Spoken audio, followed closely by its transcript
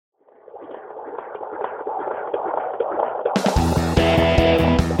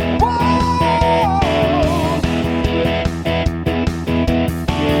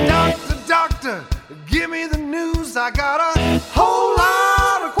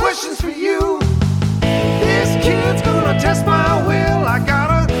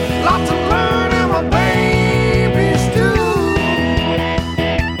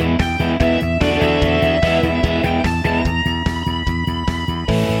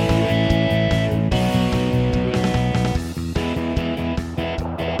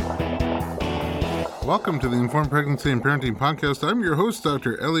Welcome to the Informed Pregnancy and Parenting Podcast. I'm your host,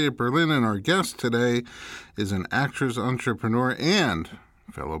 Dr. Elliot Berlin, and our guest today is an actress, entrepreneur, and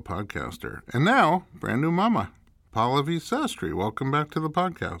fellow podcaster. And now, brand new mama, Pallavi Sastry. Welcome back to the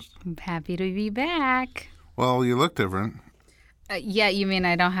podcast. I'm happy to be back. Well, you look different. Yeah, you mean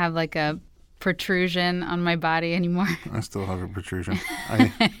I don't have like a protrusion on my body anymore? I still have a protrusion.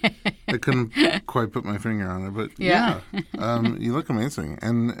 I couldn't quite put my finger on it, but yeah. You look amazing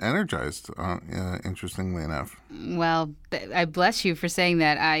and energized, interestingly enough. Well, I bless you for saying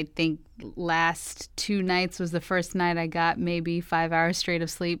that. I think last 2 nights was the first night I got maybe 5 hours straight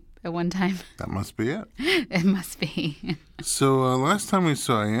of sleep at one time. That must be it. It must be. So last time we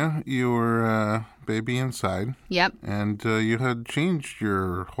saw you, you were baby inside. Yep. And you had changed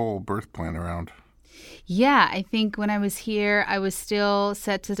your whole birth plan around. Yeah, I think when I was here, I was still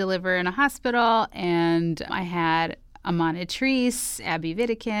set to deliver in a hospital, and I had a monitress, Abby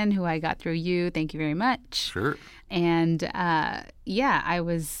Vidikin, who I got through you. Thank you very much. Sure. And I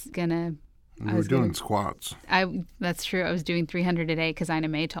was gonna. You were doing squats. That's true. I was doing 300 a day because Ina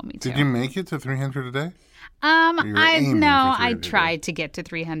May told me to. Did you make it to 300 a day? I tried to get to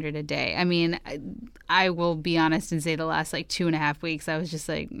 300 a day. I mean, I will be honest and say the last 2.5 weeks, I was just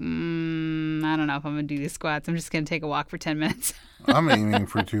like, I don't know if I'm going to do these squats. I'm just going to take a walk for 10 minutes. I'm aiming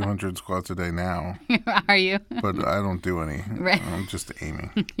for 200 squats a day now. Are you? But I don't do any. Right. I'm just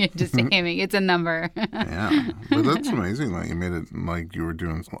aiming. You're just aiming. It's a number. Yeah. But that's amazing that you made it like you were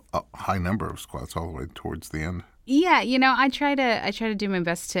doing a high number of squats all the way towards the end. Yeah, I try to do my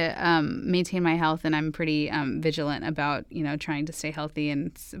best to maintain my health, and I'm pretty vigilant about trying to stay healthy, and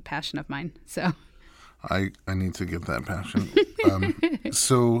it's a passion of mine. So I need to get that passion.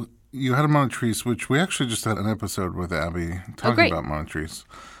 So you had a monitress, which we actually just had an episode with Abby talking about monitress,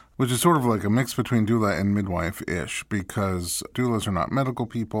 which is sort of like a mix between doula and midwife-ish, because doulas are not medical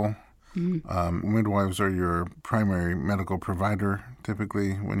people. Mm-hmm. Midwives are your primary medical provider,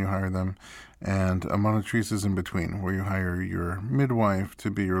 typically, when you hire them. And a monitress is in between, where you hire your midwife to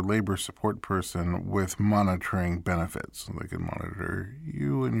be your labor support person with monitoring benefits. So they can monitor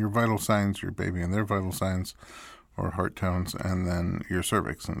you and your vital signs, your baby and their vital signs, or heart tones, and then your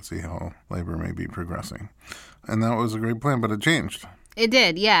cervix, and see how labor may be progressing. And that was a great plan, but it changed. It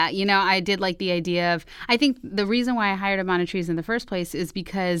did, yeah. I did like the idea of, I think the reason why I hired a monitress in the first place is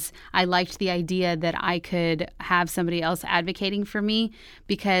because I liked the idea that I could have somebody else advocating for me,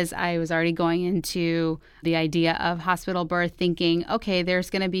 because I was already going into the idea of hospital birth thinking, okay, there's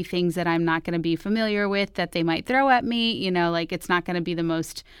going to be things that I'm not going to be familiar with that they might throw at me, it's not going to be the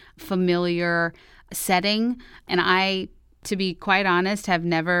most familiar setting. And I, to be quite honest, have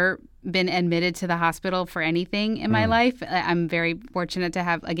never been admitted to the hospital for anything in my life. I'm very fortunate to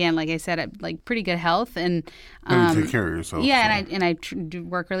have, again, like I said, pretty good health, and you take care of yourself. Yeah, so. and I do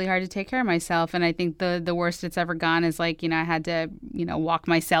work really hard to take care of myself. And I think the worst it's ever gone is I had to walk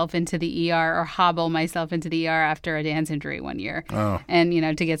myself into the ER or hobble myself into the ER after a dance injury one year,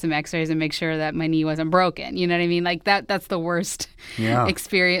 and to get some X-rays and make sure that my knee wasn't broken. You know what I mean? That's the worst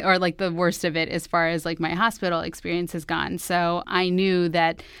experience, or the worst of it as far as my hospital experience has gone. So I knew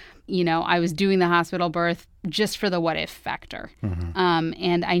that. I was doing the hospital birth just for the what if factor. Mm-hmm.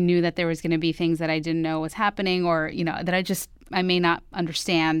 And I knew that there was going to be things that I didn't know was happening, or, that I may not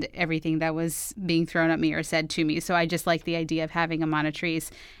understand everything that was being thrown at me or said to me. So I just like the idea of having a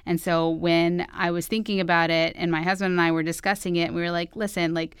monitress. And so when I was thinking about it, and my husband and I were discussing it, we were like,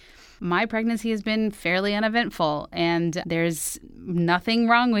 listen, my pregnancy has been fairly uneventful, and there's nothing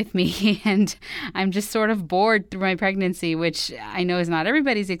wrong with me, and I'm just sort of bored through my pregnancy, which I know is not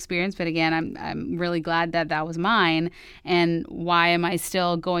everybody's experience, but again, I'm really glad that was mine. And why am I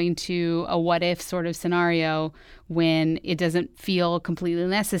still going to a what-if sort of scenario when it doesn't feel completely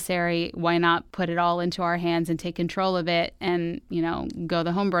necessary? Why not put it all into our hands and take control of it and, go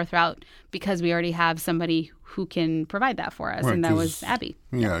the home birth route, because we already have somebody who can provide that for us, right, and that was Abby.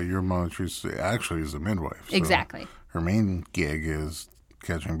 Yeah, your monitress actually is a midwife. So exactly. Her main gig is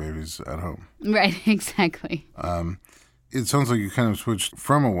catching babies at home. Right, exactly. It sounds like you kind of switched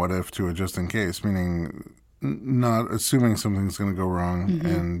from a what if to a just in case, meaning not assuming something's going to go wrong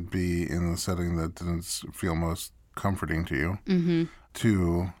and be in the setting that didn't feel most comforting to you,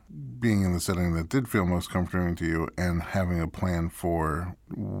 to being in the setting that did feel most comforting to you and having a plan for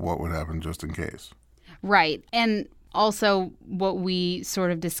what would happen just in case. Right. And also what we sort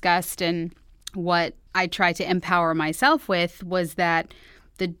of discussed and what I tried to empower myself with was that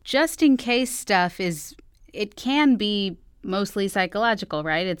the just in case stuff it can be mostly psychological,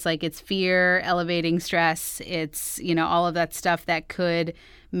 right? It's like it's fear, elevating stress. It's, all of that stuff that could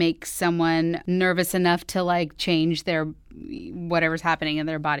make someone nervous enough to like change their whatever's happening in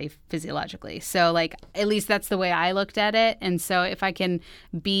their body physiologically. So like at least that's the way I looked at it. And so if I can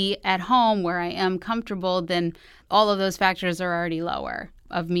be at home where I am comfortable, then all of those factors are already lower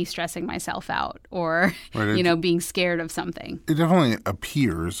of me stressing myself out or, being scared of something. It definitely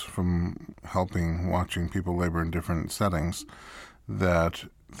appears from watching people labor in different settings that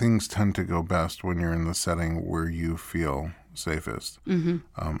things tend to go best when you're in the setting where you feel safest.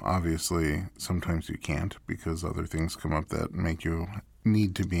 Obviously, sometimes you can't because other things come up that make you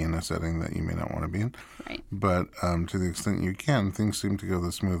need to be in a setting that you may not want to be in. Right. But to the extent you can, things seem to go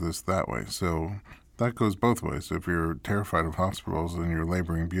the smoothest that way. So that goes both ways. If you're terrified of hospitals and you're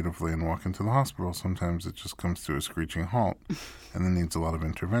laboring beautifully and walk into the hospital, sometimes it just comes to a screeching halt and then needs a lot of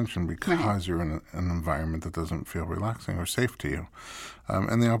intervention because you're in an environment that doesn't feel relaxing or safe to you.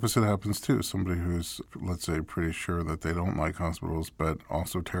 And the opposite happens too. Somebody who's, let's say, pretty sure that they don't like hospitals but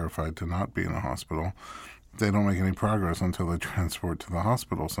also terrified to not be in a hospital, they don't make any progress until they transport to the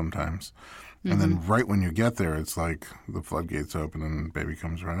hospital sometimes. And then right when you get there, it's like the floodgates open and baby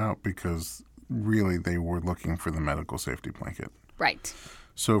comes right out because really they were looking for the medical safety blanket. Right.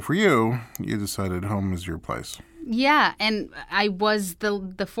 So for you decided home is your place. Yeah, and I was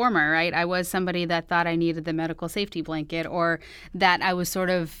the former, right? I was somebody that thought I needed the medical safety blanket, or that I was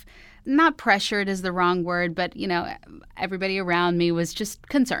sort of not pressured is the wrong word, but, everybody around me was just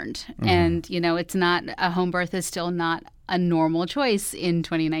concerned. And, it's not, a home birth is still not a normal choice in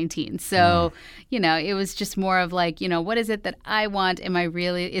 2019. So, it was just more of like, what is it that I want?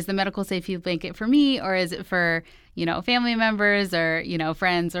 Is the medical safety blanket for me, or is it for, family members or,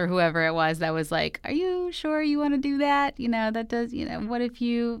 friends or whoever it was that was like, are you sure you want to do that? That does,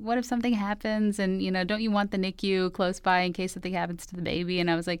 what if something happens and, don't you want the NICU close by in case something happens to the baby? And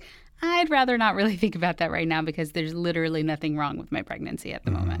I was like, I'd rather not really think about that right now because there's literally nothing wrong with my pregnancy at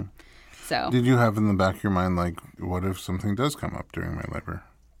the moment. So, did you have in the back of your mind, like, what if something does come up during my labor?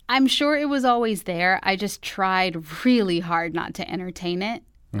 I'm sure it was always there. I just tried really hard not to entertain it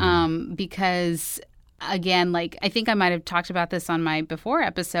because, again, like I think I might have talked about this on my before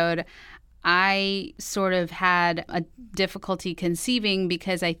episode. I sort of had a difficulty conceiving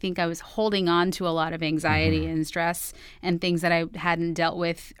because I think I was holding on to a lot of anxiety and stress and things that I hadn't dealt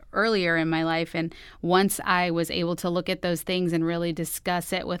with earlier in my life. And once I was able to look at those things and really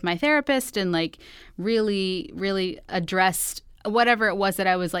discuss it with my therapist and like really, really addressed whatever it was that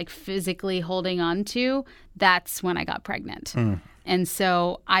I was like physically holding on to, that's when I got pregnant. And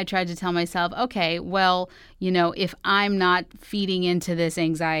so I tried to tell myself, okay, well, if I'm not feeding into this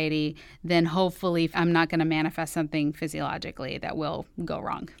anxiety, then hopefully I'm not going to manifest something physiologically that will go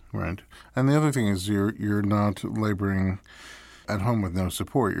wrong. Right. And the other thing is you're not laboring at home with no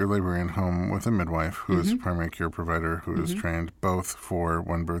support. You're laboring at home with a midwife who is a primary care provider who is trained both for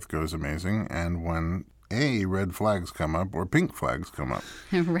when birth goes amazing and when red flags come up or pink flags come up.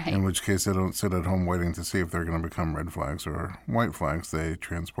 Right. In which case they don't sit at home waiting to see if they're going to become red flags or white flags. They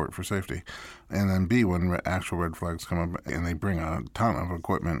transport for safety. And then B, when actual red flags come up, and they bring a ton of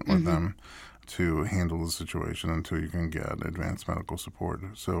equipment with them to handle the situation until you can get advanced medical support.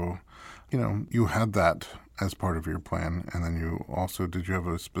 So, you had that as part of your plan. And then did you have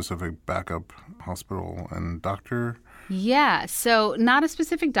a specific backup hospital and doctor? Yeah, so not a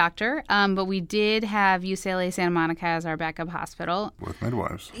specific doctor, but we did have UCLA Santa Monica as our backup hospital. With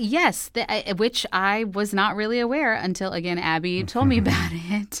midwives. Yes, which I was not really aware until, again, Abby told me about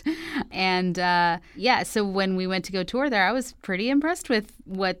it. And so when we went to go tour there, I was pretty impressed with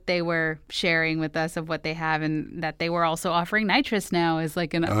what they were sharing with us of what they have, and that they were also offering nitrous now as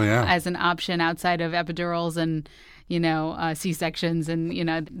like as an option outside of epidurals and C-sections,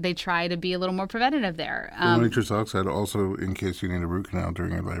 and, they try to be a little more preventative there. Nitrous oxide also in case you need a root canal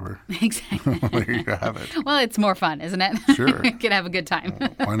during your labor. Exactly. There you have it. Well, it's more fun, isn't it? Sure. You can have a good time.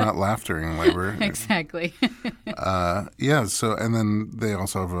 Why not laugh during labor? Exactly. So, and then they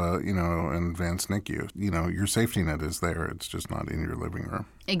also have an advanced NICU. Your safety net is there. It's just not in your living room.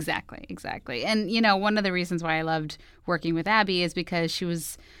 Exactly. And, one of the reasons why I loved working with Abby is because she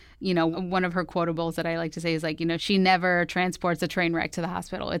was one of her quotables that I like to say is like, she never transports a train wreck to the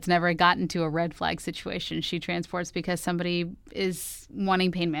hospital. It's never gotten to a red flag situation. She transports because somebody is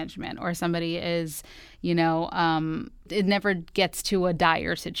wanting pain management or somebody is, it never gets to a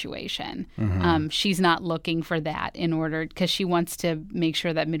dire situation. She's not looking for that because she wants to make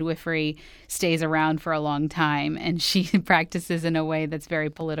sure that midwifery stays around for a long time, and she practices in a way that's very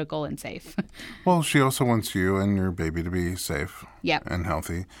political and safe. Well, she also wants you and your baby to be safe Yep. and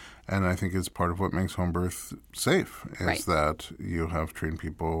healthy. And I think it's part of what makes home birth safe is Right. that you have trained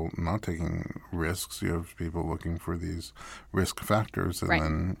people not taking risks. You have people looking for these risk factors and Right.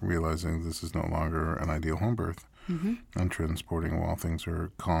 then realizing this is no longer an ideal home birth and transporting while things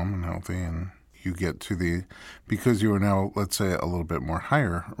are calm and healthy. And you get to because you are now, let's say, a little bit more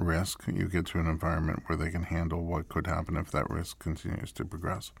higher risk, you get to an environment where they can handle what could happen if that risk continues to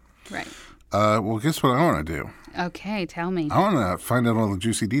progress. Right. Well, guess what I want to do? Okay, tell me. I want to find out all the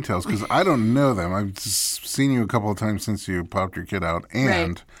juicy details because I don't know them. I've just seen you a couple of times since you popped your kid out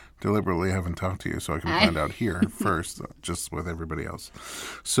and deliberately haven't talked to you so I can find out here first, just with everybody else.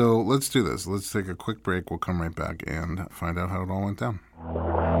 So let's do this. Let's take a quick break. We'll come right back and find out how it all went down.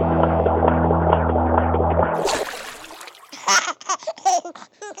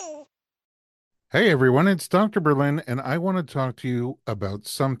 Hey everyone, it's Dr. Berlin, and I want to talk to you about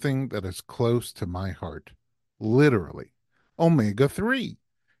something that is close to my heart. Literally. Omega-3.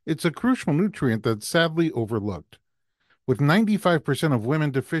 It's a crucial nutrient that's sadly overlooked. With 95% of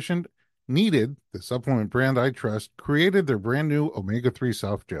women deficient, Needed, the supplement brand I trust, created their brand new Omega-3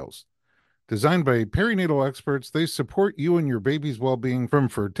 soft gels. Designed by perinatal experts, they support you and your baby's well-being from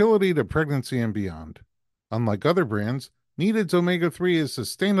fertility to pregnancy and beyond. Unlike other brands, Needed's Omega-3 is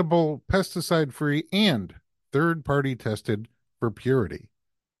sustainable, pesticide-free, and third-party tested for purity.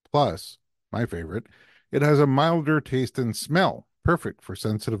 Plus, my favorite, it has a milder taste and smell, perfect for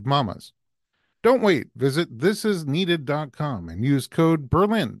sensitive mamas. Don't wait. Visit thisisneeded.com and use code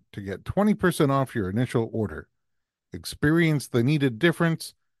BERLIN to get 20% off your initial order. Experience the needed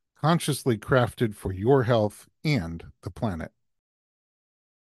difference, consciously crafted for your health and the planet.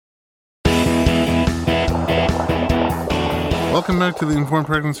 Welcome back to the Informed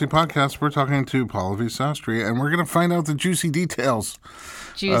Pregnancy Podcast. We're talking to Pallavi Sastry, and we're going to find out the juicy details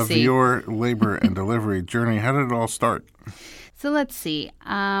of your labor and delivery journey. How did it all start? So let's see.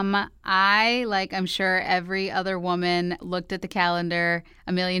 I, like I'm sure every other woman, looked at the calendar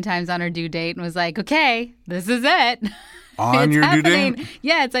a million times on her due date and was like, okay, this is it. On your due date?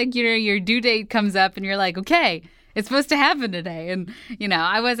 Yeah, it's like, your due date comes up and you're like, okay, it's supposed to happen today. And,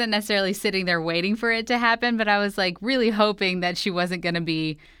 I wasn't necessarily sitting there waiting for it to happen, but I was like really hoping that she wasn't going to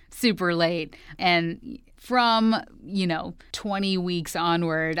be super late. And from, 20 weeks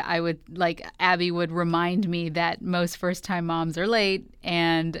onward, Abby would remind me that most first-time moms are late,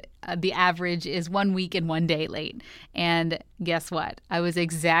 and the average is 1 week and 1 day late. And guess what? I was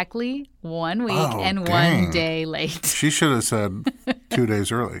exactly 1 week and 1 day late. She should have said 2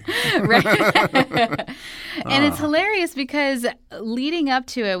 days early. Right. And it's hilarious because leading up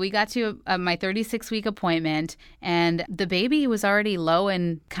to it, we got to my 36-week appointment, and the baby was already low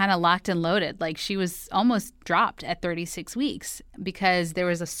and kind of locked and loaded. Like, she was almost dropped at 36 weeks because there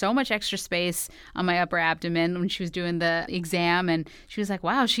was so much extra space on my upper abdomen when she was doing the exam. And she was like,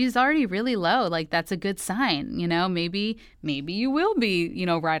 wow, she's already really low. Like, that's a good sign. Maybe you will be,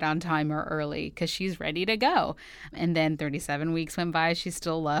 right on time or early because she's ready to go. And then 37 weeks went by, she's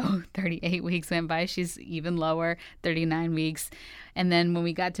still low. 38 weeks went by, she's even lower. 39 weeks. And then when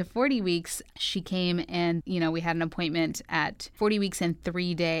we got to 40 weeks, she came and, we had an appointment at 40 weeks and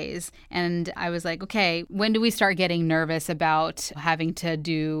 3 days. And I was like, okay, when do we start getting nervous about having to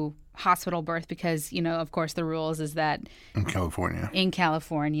do hospital birth? Because, of course, the rules is that in California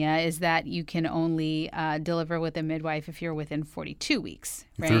is that you can only deliver with a midwife if you're within 42 weeks.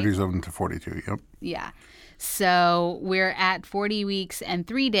 Right? 37 to 42, yep. Yeah. So we're at 40 weeks and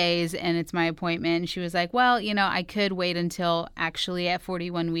 3 days, and it's my appointment. She was like, well, I could wait until actually at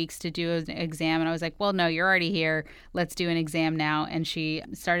 41 weeks to do an exam. And I was like, well, no, you're already here. Let's do an exam now. And she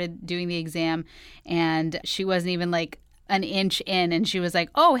started doing the exam, and she wasn't even like an inch in, and she was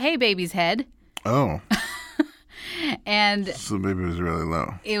like, oh, hey, baby's head. Oh. And so the baby was really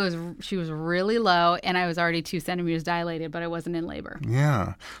low. She was really low, and I was already 2 centimeters dilated, but I wasn't in labor.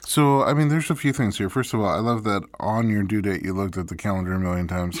 Yeah. So, there's a few things here. First of all, I love that on your due date, you looked at the calendar a million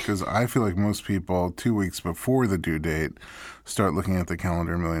times, because I feel like most people 2 weeks before the due date start looking at the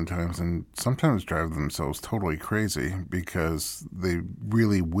calendar a million times and sometimes drive themselves totally crazy because they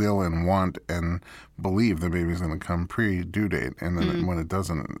really will and want and believe the baby's going to come pre-due date. And then when it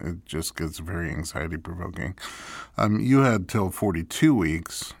doesn't, it just gets very anxiety-provoking. You had till 42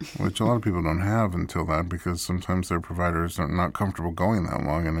 weeks, which a lot of people don't have until that because sometimes their providers are not comfortable going that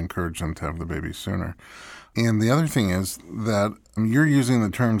long and encourage them to have the baby sooner. And the other thing is that you're using the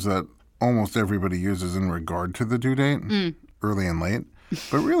terms that almost everybody uses in regard to the due date, early and late.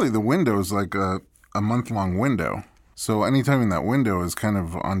 But really, the window is like a month-long window. So anytime in that window is kind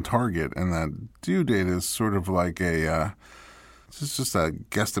of on target, and that due date is sort of like it's just a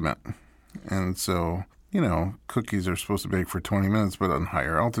guesstimate. And so cookies are supposed to bake for 20 minutes, but on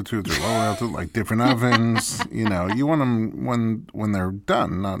higher altitudes or lower altitude, like different ovens. You want them when they're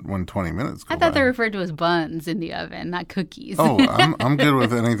done, not when 20 minutes go I thought by. they referred to as buns in the oven, not cookies. Oh, I'm good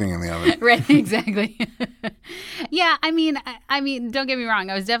with anything in the oven. Right, exactly. Yeah, I mean, don't get me wrong.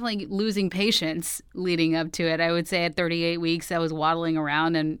 I was definitely losing patience leading up to it. I would say at 38 weeks, I was waddling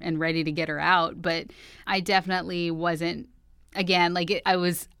around and ready to get her out. But I definitely wasn't, again, I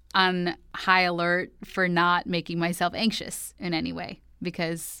was on high alert for not making myself anxious in any way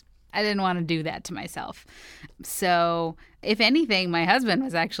because I didn't want to do that to myself. So if anything, my husband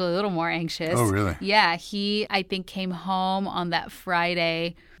was actually a little more anxious. Oh, really? Yeah, he, I think, came home on that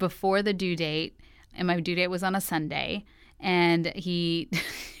Friday before the due date, and my due date was on a Sunday. And he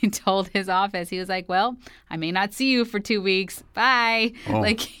told his office, he was like, well, I may not see you for 2 weeks. Bye. Oh.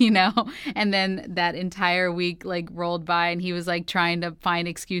 And then that entire week rolled by and he was trying to find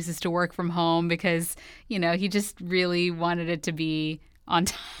excuses to work from home because, he just really wanted it to be on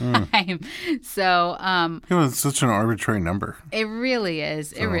time. So, it's such an arbitrary number. It really is.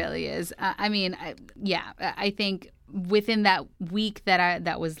 So. It really is. I think within that week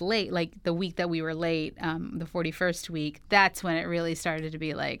that was late, the week that we were late, the 41st week, that's when it really started to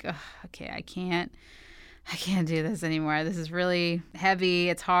be okay, I can't do this anymore. This is really heavy.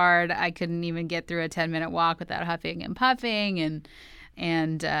 It's hard. I couldn't even get through a 10-minute walk without huffing and puffing.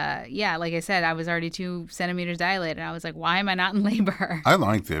 And like I said, I was already 2 centimeters dilated. I was like, why am I not in labor? I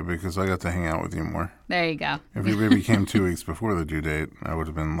liked it because I got to hang out with you more. There you go. If your baby came 2 weeks before the due date, I would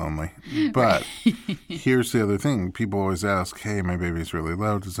have been lonely. But here's the other thing. People always ask, hey, my baby's really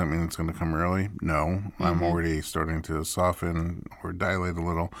low. Does that mean it's going to come early? No. I'm already starting to soften or dilate a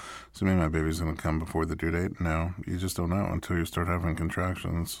little. So maybe my baby's going to come before the due date? No. You just don't know until you start having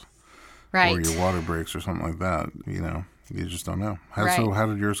contractions. Right. Or your water breaks or something like that, You just don't know. Right. So how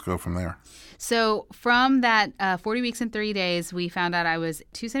did yours go from there? So from that 40 weeks and 3 days, we found out I was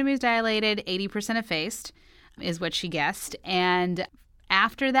 2 centimeters dilated, 80% effaced is what she guessed. And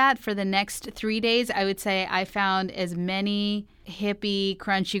after that, for the next 3 days, I would say I found as many hippie,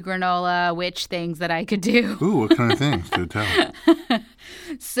 crunchy granola, witch things that I could do. Ooh, what kind of things? Do tell.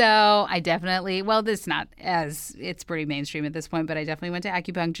 So I definitely, it's pretty mainstream at this point, but I definitely went to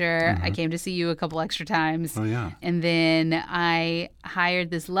acupuncture. I came to see you a couple extra times. Oh, yeah. And then I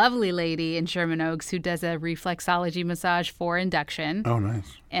hired this lovely lady in Sherman Oaks who does a reflexology massage for induction. Oh,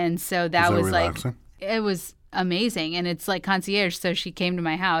 nice. And so that was relaxing? It was amazing. And it's like concierge. So she came to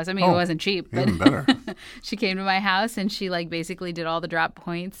my house. I mean, it wasn't cheap, but even better. She came to my house and she basically did all the drop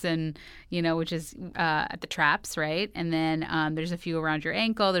points and, which is at the traps, right? And then there's a few around your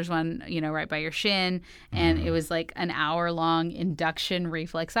ankle. There's one, right by your shin. And it was an hour-long induction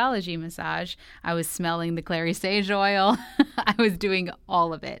reflexology massage. I was smelling the clary sage oil. I was doing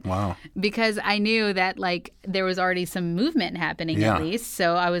all of it. Wow. Because I knew that there was already some movement happening at least.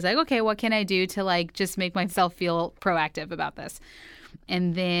 So I was like, okay, what can I do to just make myself feel proactive about this?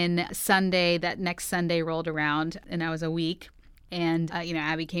 And then that next Sunday rolled around and I was a week and,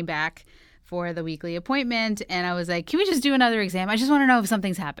 Abby came back for the weekly appointment and I was like, can we just do another exam? I just want to know if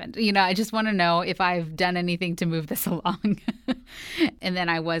something's happened. I just want to know if I've done anything to move this along. And then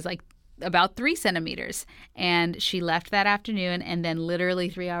I was about 3 centimeters and she left that afternoon. And then literally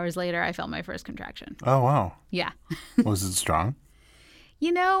 3 hours later, I felt my first contraction. Oh, wow. Yeah. Was it strong?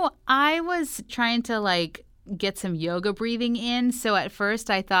 I was trying to get some yoga breathing in. So at first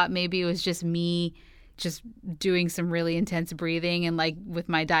I thought maybe it was just me just doing some really intense breathing and with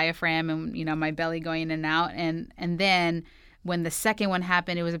my diaphragm and, my belly going in and out. And then when the second one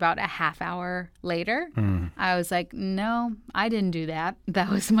happened, it was about a half hour later. I was like, no, I didn't do that. That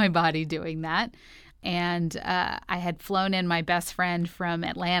was my body doing that. And I had flown in my best friend from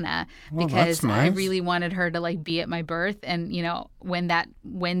Atlanta because nice. I really wanted her to be at my birth. And, when that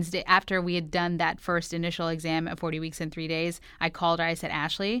Wednesday, after we had done that first initial exam at 40 weeks and 3 days, I called her. I said,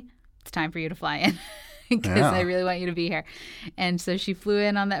 Ashley, it's time for you to fly in because I really want you to be here. And so she flew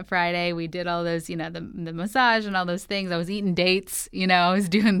in on that Friday. We did all those, the massage and all those things. I was eating dates, I was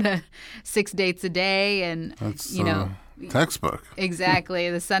doing the 6 dates a day and, That's, textbook.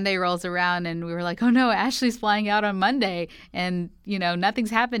 Exactly. The Sunday rolls around and we were like, oh no, Ashley's flying out on Monday and, nothing's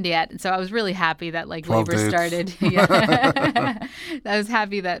happened yet. So I was really happy that labor dates. started. Yeah. I was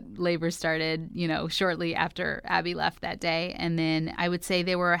happy that labor started, shortly after Abby left that day. And then I would say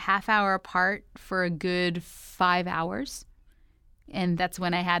they were a half hour apart for a good 5 hours. And that's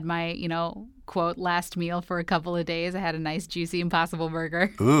when I had my, quote, last meal for a couple of days. I had a nice, juicy Impossible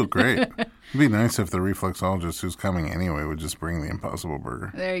Burger. Ooh, great. It'd be nice if the reflexologist who's coming anyway would just bring the Impossible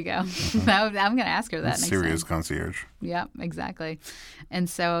Burger. There you go. I'm going to ask her that next time. Serious concierge. Yeah, exactly. And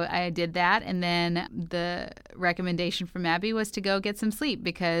so I did that. And then the recommendation from Abby was to go get some sleep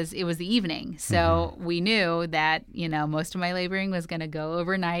because it was the evening. So we knew that, most of my laboring was going to go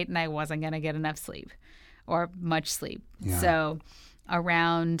overnight and I wasn't going to get enough sleep or much sleep. Yeah. So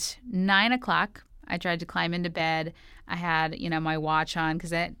around 9 o'clock, I tried to climb into bed. I had, my watch on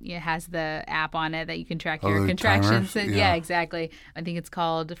because it has the app on it that you can track your contractions. Yeah, exactly. I think it's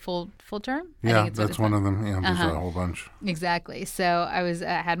called Full Term. Yeah, that's one of them. Yeah, there's a whole bunch. Exactly. So I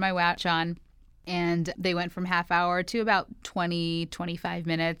had my watch on, and they went from half hour to about 20, 25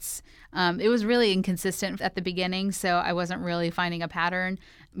 minutes. It was really inconsistent at the beginning, so I wasn't really finding a pattern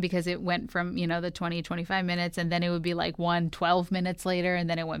because it went from, the 20, 25 minutes, and then it would be like 12 minutes later, and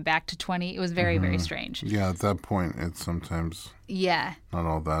then it went back to 20. It was very, very strange. Yeah, at that point, it's sometimes not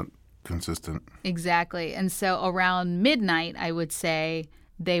all that consistent. Exactly. And so around midnight, I would say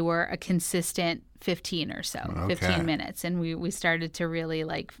they were a consistent 15 or so, 15 minutes. And we started to really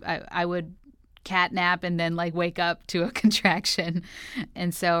I would cat nap and then wake up to a contraction.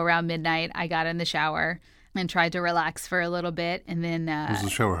 And so around midnight, I got in the shower and tried to relax for a little bit. And then was the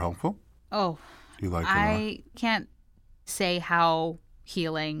shower helpful? Oh, you liked it? I can't say how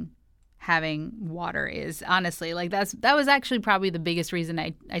healing having water is, honestly. That was actually probably the biggest reason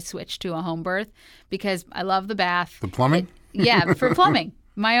I switched to a home birth, because I love the bath. The plumbing? For plumbing.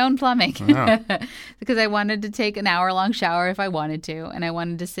 My own plumbing. Yeah. Because I wanted to take an hour-long shower if I wanted to, and I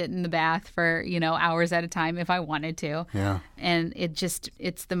wanted to sit in the bath for, hours at a time if I wanted to. Yeah. And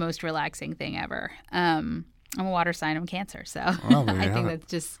it's the most relaxing thing ever. I'm a water sign. I'm Cancer, so I think that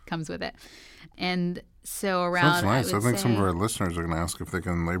just comes with it. And so around... That's nice. I think some of our listeners are going to ask if they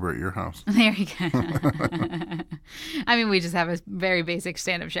can labor at your house. There you go. I mean, we just have a very basic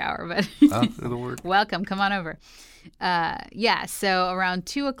stand-up shower, but... it'll work. Welcome. Come on over. So around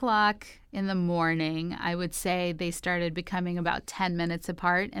 2 o'clock in the morning, I would say they started becoming about 10 minutes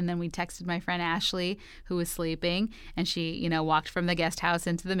apart. And then we texted my friend Ashley, who was sleeping, and she, walked from the guest house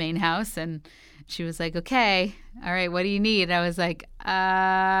into the main house. And she was like, okay, all right, what do you need? And I was like,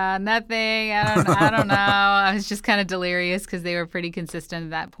 nothing. I don't know. I was just kind of delirious because they were pretty consistent at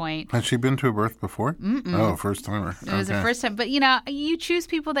that point. Had she been to a birth before? Mm-mm. Oh, first timer. It was the first time. But, you choose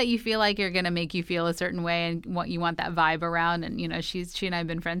people that you feel like are going to make you feel a certain way and you want that vibe around. And, she and I have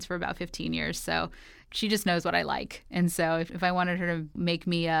been friends for about 15 years. So she just knows what I like. And so if I wanted her to make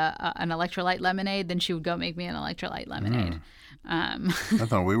me an electrolyte lemonade, then she would go make me an electrolyte lemonade. I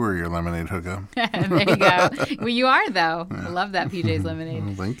thought we were your lemonade hookup. There you go. Well, you are, though. Yeah. I love that PJ's lemonade.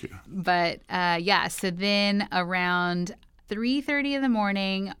 Well, thank you. But, so then around 3:30 in the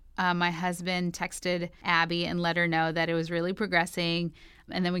morning, my husband texted Abby and let her know that it was really progressing.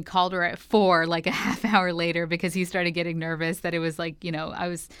 And then we called her at 4, like a half hour later, because he started getting nervous that it was like,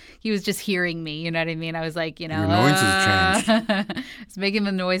 he was just hearing me, you know what I mean? I was like, your noises changed. I was making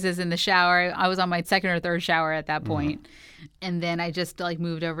the noises in the shower. I was on my second or third shower at that point. And then I just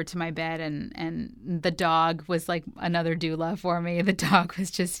moved over to my bed, and the dog was like another doula for me. The dog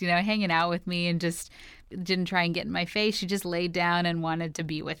was just, hanging out with me and just didn't try and get in my face. She just laid down and wanted to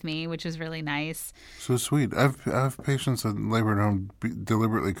be with me, which was really nice. So sweet. I have patients that labor at home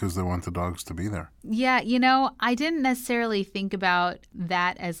deliberately because they want the dogs to be there. Yeah, I didn't necessarily think about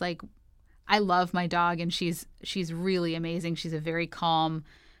that as I love my dog, and she's really amazing. She's a very calm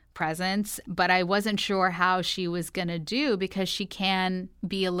presence, but I wasn't sure how she was going to do because she can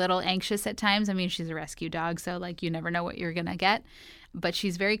be a little anxious at times. I mean, she's a rescue dog, so you never know what you're going to get. But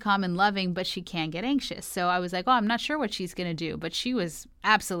she's very calm and loving, but she can get anxious. So I was like, I'm not sure what she's going to do. But she was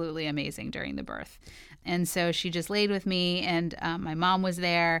absolutely amazing during the birth. And so she just laid with me, and my mom was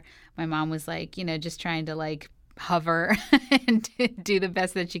there. My mom was just trying to hover and do the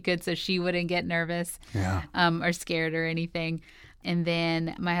best that she could so she wouldn't get nervous or scared or anything. And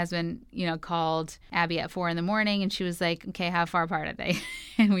then my husband, called Abby at 4 in the morning, and she was like, okay, how far apart are they?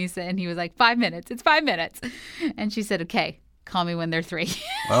 And he was like, 5 minutes. It's 5 minutes. And she said, okay, call me when they're 3.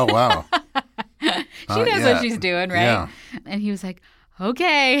 Oh, wow. She knows what she's doing, right? Yeah. And he was like,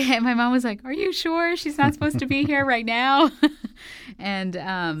 okay. And my mom was like, are you sure she's not supposed to be here right now? And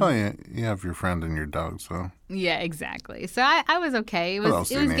you have your friend and your dog, so. Yeah, exactly. So I was okay. It was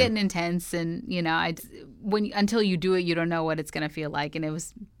getting intense, and until you do it, you don't know what it's going to feel like, and it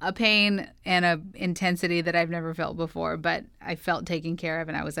was a pain and a intensity that I've never felt before, but I felt taken care of,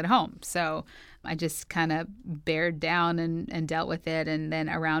 and I was at home. So I just kind of bared down and dealt with it, and then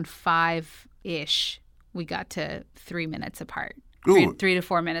around 5-ish, we got to 3 minutes apart. Ooh, 3 to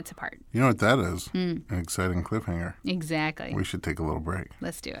 4 minutes apart. You know what that is? An exciting cliffhanger. Exactly. We should take a little break.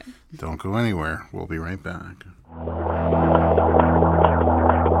 Let's do it. Don't go anywhere. We'll be right back.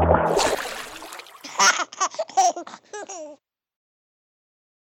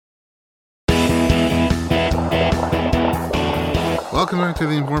 Welcome back to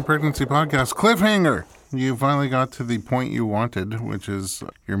the Informed Pregnancy Podcast. Cliffhanger! You finally got to the point you wanted, which is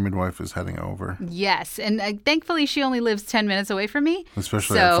your midwife is heading over. Yes, and thankfully she only lives 10 minutes away from me.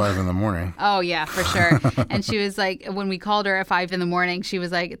 Especially at 5 in the morning. Oh, yeah, for sure. And she was like, when we called her at 5 in the morning, she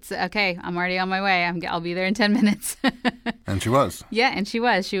was like, "It's okay, I'm already on my way. I'll be there in 10 minutes. And she was. Yeah, and she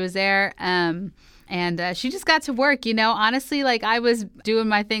was. She was there. And she just got to work, honestly, like I was doing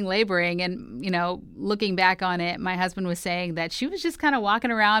my thing laboring and, looking back on it, my husband was saying that she was just kind of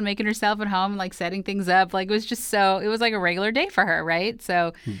walking around, making herself at home, like setting things up. Like it was like a regular day for her, right?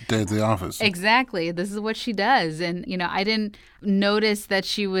 So day at the office. Exactly. This is what she does. And, I didn't notice that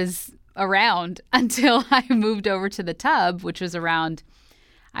she was around until I moved over to the tub, which was around,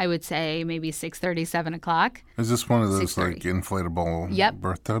 I would say maybe 6:30, 7 o'clock. Is this one of those like inflatable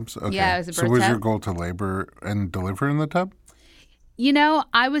birth tubs? Okay. Yeah, it was a birth tub. So was your goal to labor and deliver in the tub?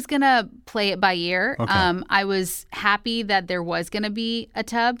 I was going to play it by ear. Okay. I was happy that there was going to be a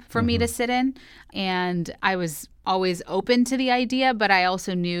tub for me to sit in. And I was always open to the idea, but I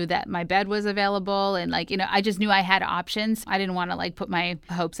also knew that my bed was available. And I just knew I had options. I didn't want to put my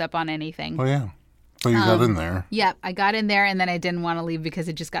hopes up on anything. Oh, yeah. So you got in there. Yeah, I got in there, and then I didn't want to leave because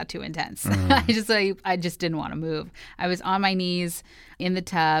it just got too intense. I just didn't want to move. I was on my knees in the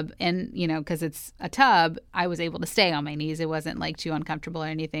tub, and because it's a tub, I was able to stay on my knees. It wasn't too uncomfortable or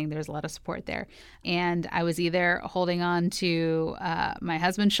anything. There was a lot of support there, and I was either holding on to my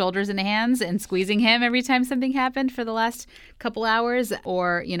husband's shoulders and hands and squeezing him every time something happened for the last couple hours,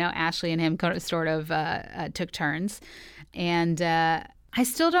 or Ashley and him sort of took turns, and. I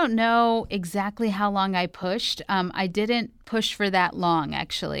still don't know exactly how long I pushed. I didn't push for that long,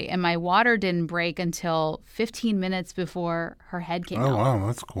 actually. And my water didn't break until 15 minutes before her head came out. Oh, wow.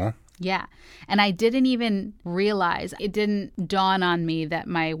 That's cool. Yeah. And I didn't even realize, it didn't dawn on me that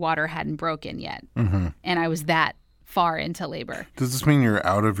my water hadn't broken yet. Mm-hmm. And I was that far into labor. Does this mean you're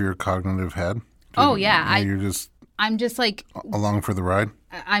out of your cognitive head? Yeah. I'm just along for the ride?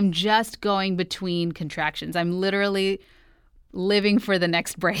 I'm just going between contractions. I'm literally living for the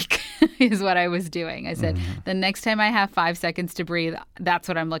next break is what I was doing. I said, the next time I have 5 seconds to breathe, that's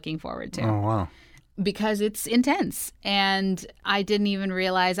what I'm looking forward to. Oh, wow. Because it's intense. And I didn't even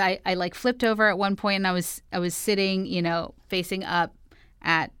realize, I flipped over at one point and I was sitting, facing up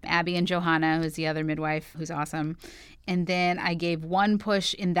at Abby and Johanna, who's the other midwife, who's awesome. And then I gave one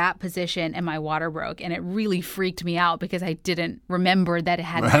push in that position and my water broke. And it really freaked me out because I didn't remember that it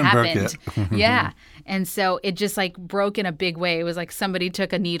hadn't happened. Yeah. And so it just broke in a big way. It was like somebody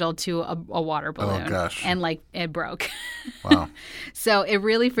took a needle to a water balloon. Oh, gosh. And it broke. Wow. So it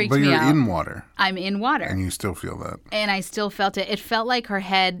really freaked me out. But you're in water. I'm in water. And you still feel that. And I still felt it. It felt like her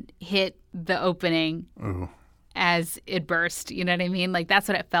head hit the opening. Ooh. As it burst, you know what I mean? That's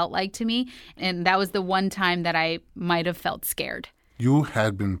what it felt like to me. And that was the one time that I might have felt scared. You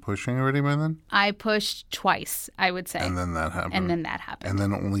had been pushing already by then? I pushed twice, I would say. And then that happened. And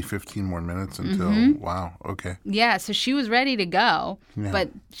then only 15 more minutes until, wow, okay. Yeah, so she was ready to go, but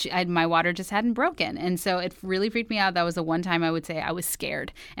my water just hadn't broken. And so it really freaked me out. That was the one time I would say I was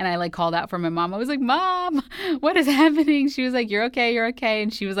scared. And I called out for my mom. I was like, Mom, what is happening? She was like, you're okay.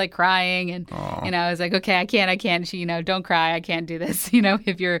 And she was crying. And, I was like, okay, I can't. She, don't cry. I can't do this,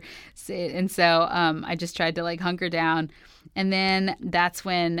 if you're, and so I just tried to hunker down. And then that's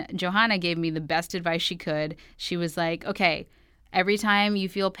when Johanna gave me the best advice she could. She was like, okay, every time you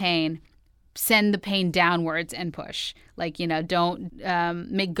feel pain, send the pain downwards and push. Don't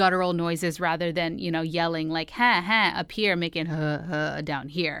make guttural noises rather than, yelling ha, ha, up here, making ha down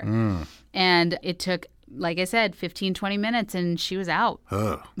here. Mm. And it took, like I said, 15, 20 minutes and she was out.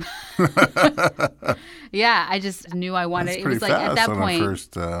 Yeah, I just knew I wanted. It was fast at that point.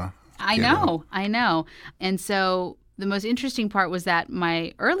 First, I know. And so the most interesting part was that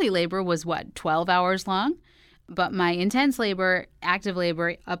my early labor was 12 hours long, but my intense labor, active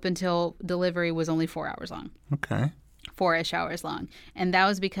labor, up until delivery was only 4 hours long. Okay. 4-ish hours long. And that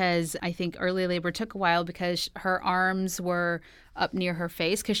was because I think early labor took a while because her arms were up near her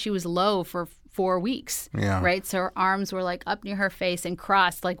face because she was low for 4 weeks. Yeah. Right? So her arms were up near her face and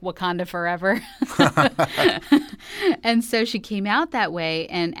crossed like Wakanda forever. And so she came out that way.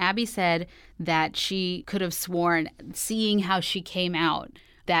 And Abby said that she could have sworn, seeing how she came out,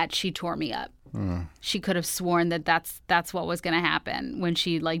 that she tore me up. Mm. She could have sworn that that's what was going to happen when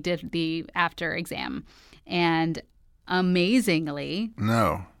she did the after exam. And Amazingly,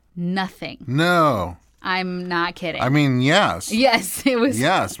 No. nothing. No. I'm not kidding. I mean, yes. Yes, it was.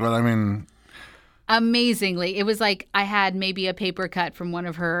 Yes, but I mean... Amazingly. It was like I had maybe a paper cut from one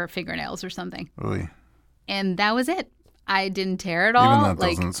of her fingernails or something. Oy. And that was it. I didn't tear at all. Even that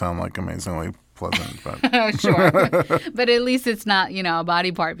doesn't sound like amazingly pleasant, but... Sure. But at least it's not, a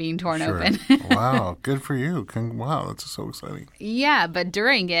body part being torn open. Wow. Good for you. Wow, that's so exciting. Yeah, but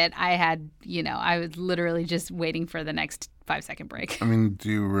during it, I had, I was literally just waiting for the next 5-second break. I mean,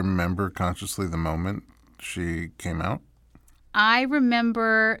 do you remember consciously the moment she came out? I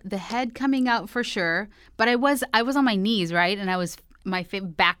remember the head coming out for sure, but I was on my knees, right? And my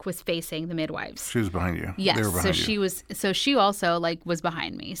back was facing the midwives. She was behind you. Yes. They were behind you. She also was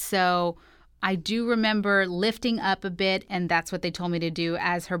behind me. So I do remember lifting up a bit, and that's what they told me to do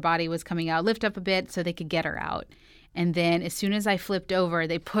as her body was coming out. Lift up a bit so they could get her out. And then as soon as I flipped over,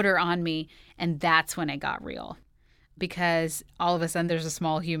 they put her on me, and that's when it got real. Because all of a sudden there's a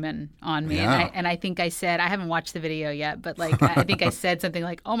small human on me. Yeah. And I think I said, I haven't watched the video yet, but I think I said something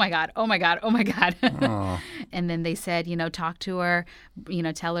like, oh my God, oh my God, oh my God. And then they said, talk to her,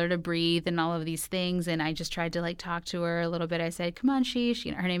 tell her to breathe and all of these things. And I just tried to talk to her a little bit. I said, come on,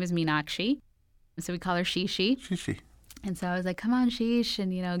 Sheesh. Her name is Meenakshi. So we call her Shishi. Shishi. And so I was like, come on, Sheesh,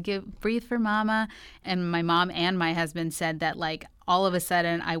 and, breathe for mama. And my mom and my husband said that all of a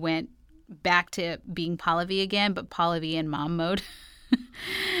sudden I went back to being Pallavi again, but Pallavi in mom mode.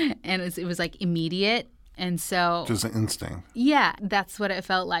 And it was immediate. And so just an instinct. Yeah, that's what it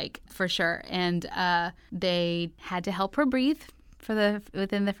felt like for sure. And they had to help her breathe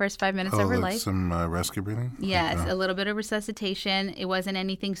within the first 5 minutes of her life. Some rescue breathing? Yes, a little bit of resuscitation. It wasn't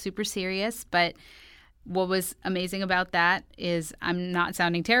anything super serious, but what was amazing about that is I'm not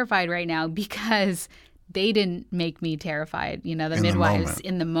sounding terrified right now because they didn't make me terrified. The midwives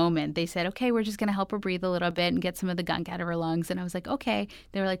in the moment, they said, okay, we're just going to help her breathe a little bit and get some of the gunk out of her lungs. And I was like, okay.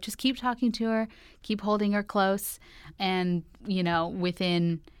 They were like, just keep talking to her, keep holding her close. And,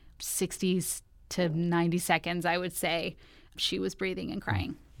 within 60 to 90 seconds, I would say, she was breathing and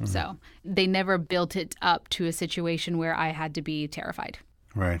crying. Mm-hmm. So they never built it up to a situation where I had to be terrified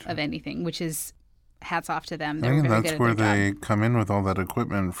of anything, which is hats off to them. I think that's where they come in with all that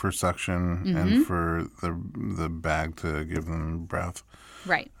equipment for suction and for the bag to give them breath.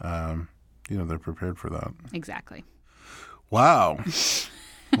 Right. They're prepared for that. Exactly. Wow.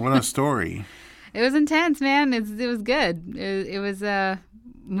 What a story. It was intense, man. It was good. It was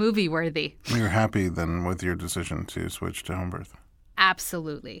movie worthy. You're happy then with your decision to switch to home birth?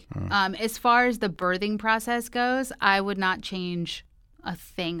 Absolutely. As far as the birthing process goes, I would not change a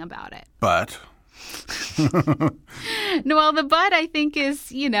thing about it. But... No, well, the but I think is,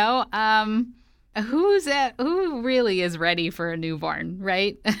 who really is ready for a newborn,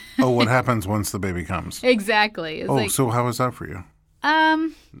 right? What happens once the baby comes? Exactly. So how was that for you?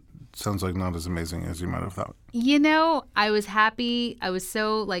 Sounds like not as amazing as you might have thought. I was happy. I was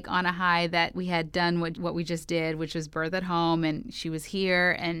so on a high that we had done what we just did, which was birth at home, and she was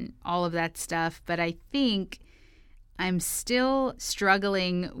here and all of that stuff. But I think I'm still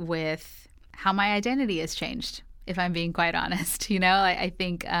struggling with how my identity has changed, if I'm being quite honest. I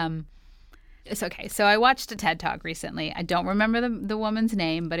think it's okay. So I watched a TED Talk recently. I don't remember the woman's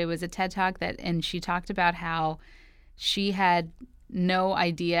name, but it was a TED Talk and she talked about how she had no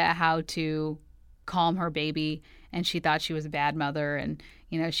idea how to calm her baby, and she thought she was a bad mother. And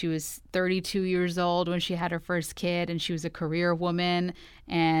she was 32 years old when she had her first kid, and she was a career woman,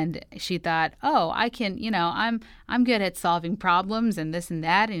 and she thought, I can, I'm good at solving problems and this and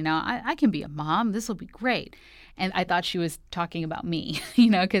that. I can be a mom. This will be great. And I thought she was talking about me,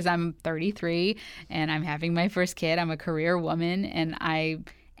 because I'm 33 and I'm having my first kid. I'm a career woman, and I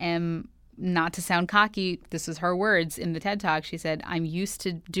am, not to sound cocky, this was her words in the TED Talk. She said, I'm used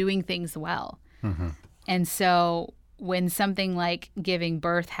to doing things well. Mm-hmm. And so when something like giving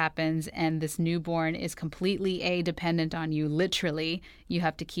birth happens and this newborn is completely dependent on you, literally, you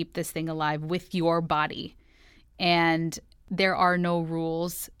have to keep this thing alive with your body. And there are no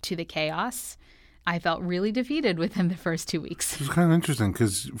rules to the chaos. I felt really defeated within the first 2 weeks. It was kind of interesting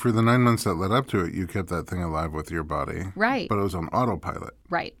because for the 9 months that led up to it, you kept that thing alive with your body. Right. But it was on autopilot.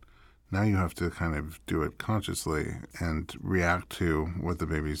 Right. Now you have to kind of do it consciously and react to what the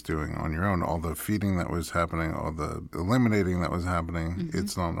baby's doing on your own. All the feeding that was happening, all the eliminating that was happening,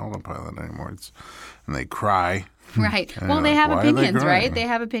 it's not on autopilot anymore. And they cry. Right. Well, they have opinions, right? They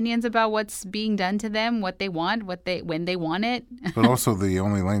have opinions about what's being done to them, what they want, when they want it. But also the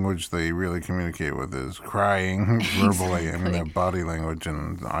only language they really communicate with is crying verbally. Exactly. I mean, they have body language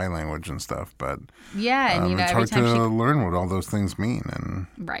and eye language and stuff. But yeah, and it's hard to learn what all those things mean. And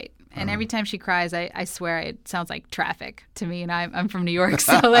right. And every time she cries, I swear it sounds like traffic to me. And I'm from New York,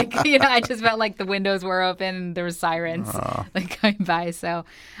 so I just felt like the windows were open and there were sirens going by. So,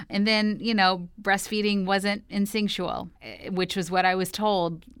 and then breastfeeding wasn't instinctual, which was what I was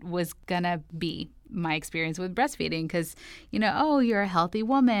told was gonna be my experience with breastfeeding, because you're a healthy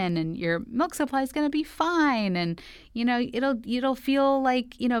woman and your milk supply is going to be fine, and it'll feel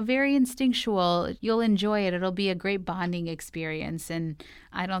like very instinctual. You'll enjoy it. It'll be a great bonding experience, and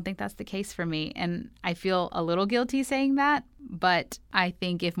I don't think that's the case for me. And I feel a little guilty saying that, but I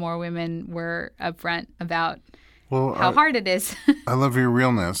think if more women were upfront about how hard it is. I love your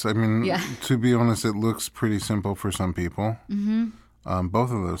realness. I mean, to be honest, it looks pretty simple for some people. Mm-hmm.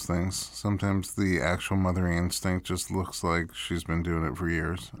 Both of those things. Sometimes the actual mothering instinct just looks like she's been doing it for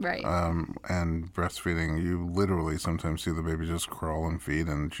years. Right. And breastfeeding, you literally sometimes see the baby just crawl and feed,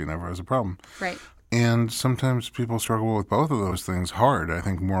 and she never has a problem. Right. And sometimes people struggle with both of those things hard, I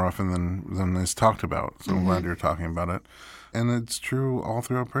think, more often than is talked about. So I'm glad you're talking about it. And it's true all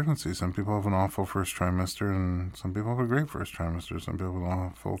throughout pregnancy. Some people have an awful first trimester, and some people have a great first trimester. Some people have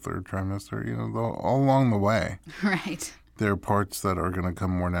an awful third trimester, all along the way. Right. There are parts that are going to come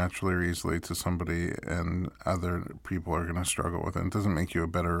more naturally or easily to somebody, and other people are going to struggle with it. It doesn't make you a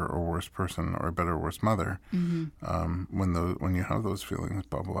better or worse person or a better or worse mother when you have those feelings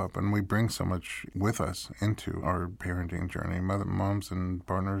bubble up. And we bring so much with us into our parenting journey, moms and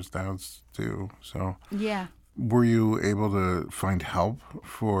partners, dads too. So yeah. Were you able to find help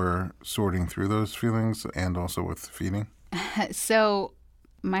for sorting through those feelings and also with feeding? So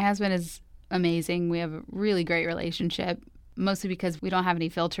my husband is amazing. We have a really great relationship, mostly because we don't have any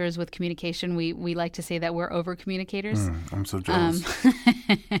filters with communication. We like to say that we're over communicators. I'm so jealous.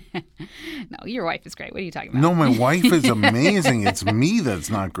 No, your wife is great. What are you talking about? No, my wife is amazing. It's me that's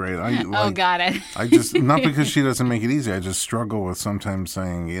not great. Got it. I just, not because she doesn't make it easy. I just struggle with sometimes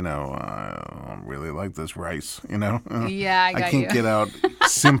saying, I don't really like this rice, Yeah, I can't get out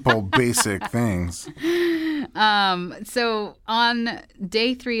simple, basic things. So on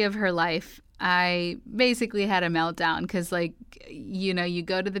day 3 of her life, I basically had a meltdown because, you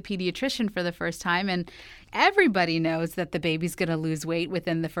go to the pediatrician for the first time, and everybody knows that the baby's going to lose weight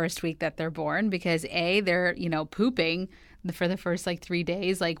within the first week that they're born because, they're, pooping for the first 3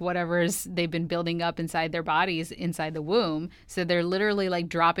 days, whatever's they've been building up inside their bodies inside the womb. So they're literally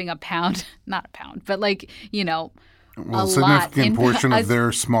dropping a pound, not a pound, but a significant portion of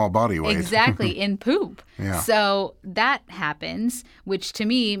their small body weight. Exactly, in poop. Yeah. So that happens, which to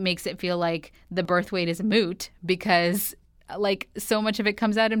me makes it feel like the birth weight is a moot because so much of it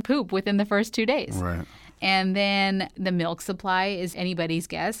comes out in poop within the first 2 days. Right. And then the milk supply is anybody's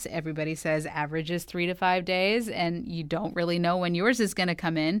guess. Everybody says average is 3 to 5 days, and you don't really know when yours is going to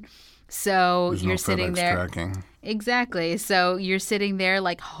come in. So There's you're no sitting FedEx there. Tracking. Exactly. So you're sitting there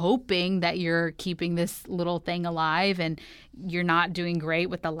hoping that you're keeping this little thing alive, and you're not doing great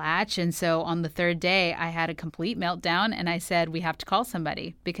with the latch. And so on the 3rd day, I had a complete meltdown, and I said, we have to call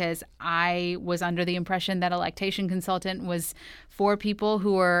somebody, because I was under the impression that a lactation consultant was for people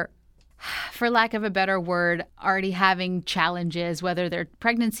who are, for lack of a better word, already having challenges, whether their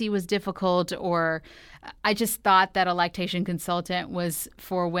pregnancy was difficult, or I just thought that a lactation consultant was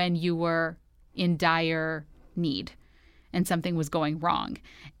for when you were in dire need and something was going wrong.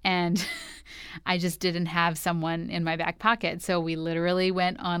 And I just didn't have someone in my back pocket. So we literally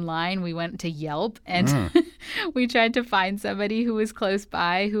went online. We went to Yelp, and we tried to find somebody who was close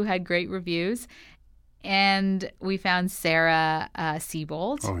by who had great reviews. And we found Sarah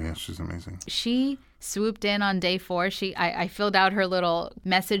Siebold. Oh, yeah, she's amazing. She swooped in on day 4. I filled out her little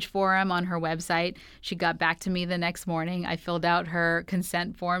message form on her website. She got back to me the next morning. I filled out her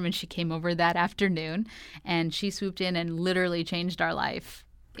consent form, and she came over that afternoon. And she swooped in and literally changed our life.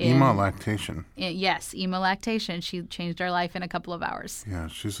 Lactation. Yes, lactation. She changed our life in a couple of hours. Yeah,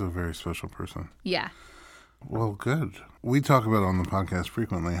 she's a very special person. Yeah. Well, good. We talk about on the podcast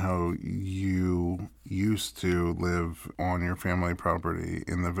frequently how you used to live on your family property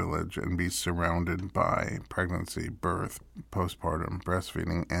in the village and be surrounded by pregnancy, birth, postpartum,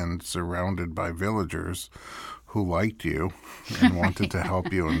 breastfeeding, and surrounded by villagers who liked you and wanted to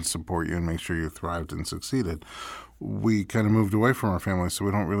help you and support you and make sure you thrived and succeeded. We kind of moved away from our family, so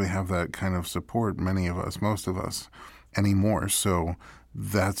we don't really have that kind of support, many of us, most of us, anymore. So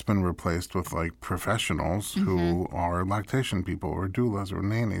that's been replaced with professionals who are lactation people or doulas or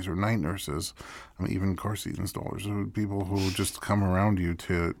nannies or night nurses, even car seat installers, or people who just come around you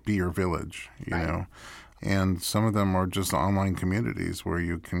to be your village, you know. And some of them are just online communities where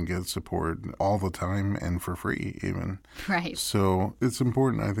you can get support all the time and for free even. Right. So it's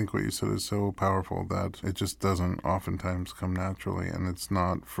important. I think what you said is so powerful that it just doesn't oftentimes come naturally. And it's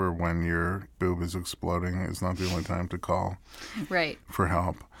not for when your boob is exploding. It's not the only time to call for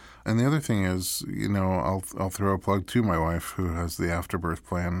help. And the other thing is, I'll throw a plug to my wife who has the Afterbirth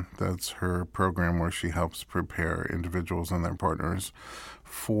Plan. That's her program where she helps prepare individuals and their partners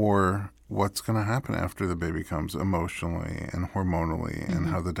for what's going to happen after the baby comes emotionally and hormonally, and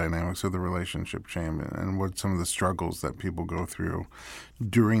how the dynamics of the relationship change, and what some of the struggles that people go through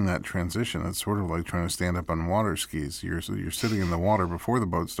during that transition. It's sort of like trying to stand up on water skis. You're sitting in the water before the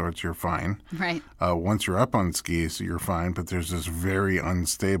boat starts, you're fine. Right. Once you're up on skis, you're fine, but there's this very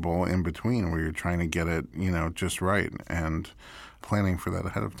unstable in between where you're trying to get it, just right. And planning for that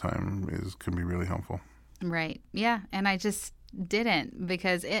ahead of time can be really helpful. Right. Yeah. And I just didn't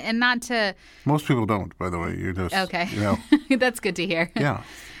because, and not to... Most people don't, by the way. You just... Okay. That's good to hear. Yeah.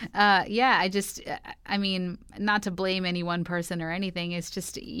 I mean, not to blame any one person or anything. It's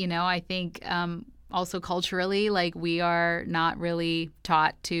just, I think also culturally, like, we are not really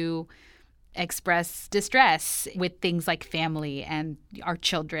taught to express distress with things like family and our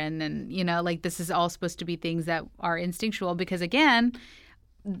children. And, like, this is all supposed to be things that are instinctual because, again,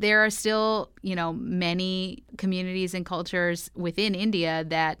 there are still, many communities and cultures within India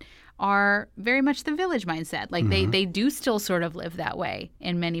that are very much the village mindset. Like they do still sort of live that way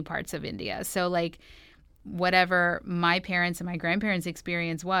in many parts of India. So like whatever my parents and my grandparents'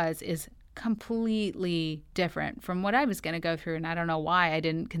 experience is completely different from what I was going to go through. And I don't know why I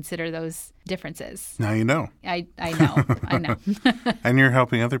didn't consider those differences. Now you know. I know. I know. And you're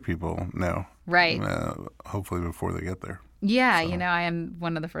helping other people know. Right. Hopefully before they get there. Yeah, I am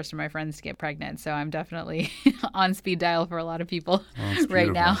one of the first of my friends to get pregnant, so I'm definitely on speed dial for a lot of people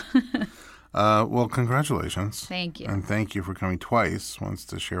right now. Well, congratulations. Thank you. And thank you for coming twice, once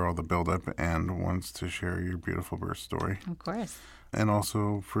to share all the buildup and once to share your beautiful birth story. Of course. And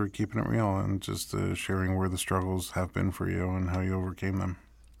also for keeping it real and just sharing where the struggles have been for you and how you overcame them.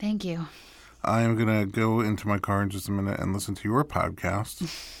 Thank you. I am going to go into my car in just a minute and listen to your podcast.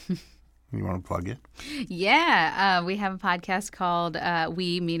 You want to plug it? Yeah. We have a podcast called,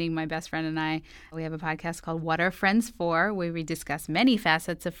 we, meaning my best friend and I, we have a podcast called What Are Friends For?, where we discuss many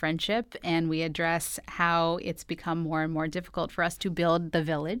facets of friendship and we address how it's become more and more difficult for us to build the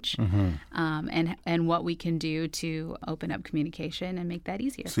village and what we can do to open up communication and make that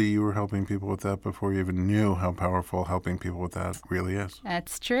easier. See, you were helping people with that before you even knew how powerful helping people with that really is.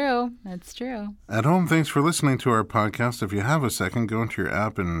 That's true. That's true. At home, thanks for listening to our podcast. If you have a second, go into your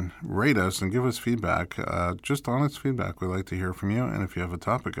app and rate us and give us feedback, just honest feedback. We'd like to hear from you. And if you have a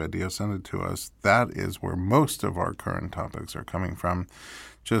topic idea, send it to us. That is where most of our current topics are coming from.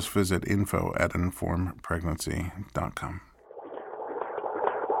 Just visit info@informedpregnancy.com.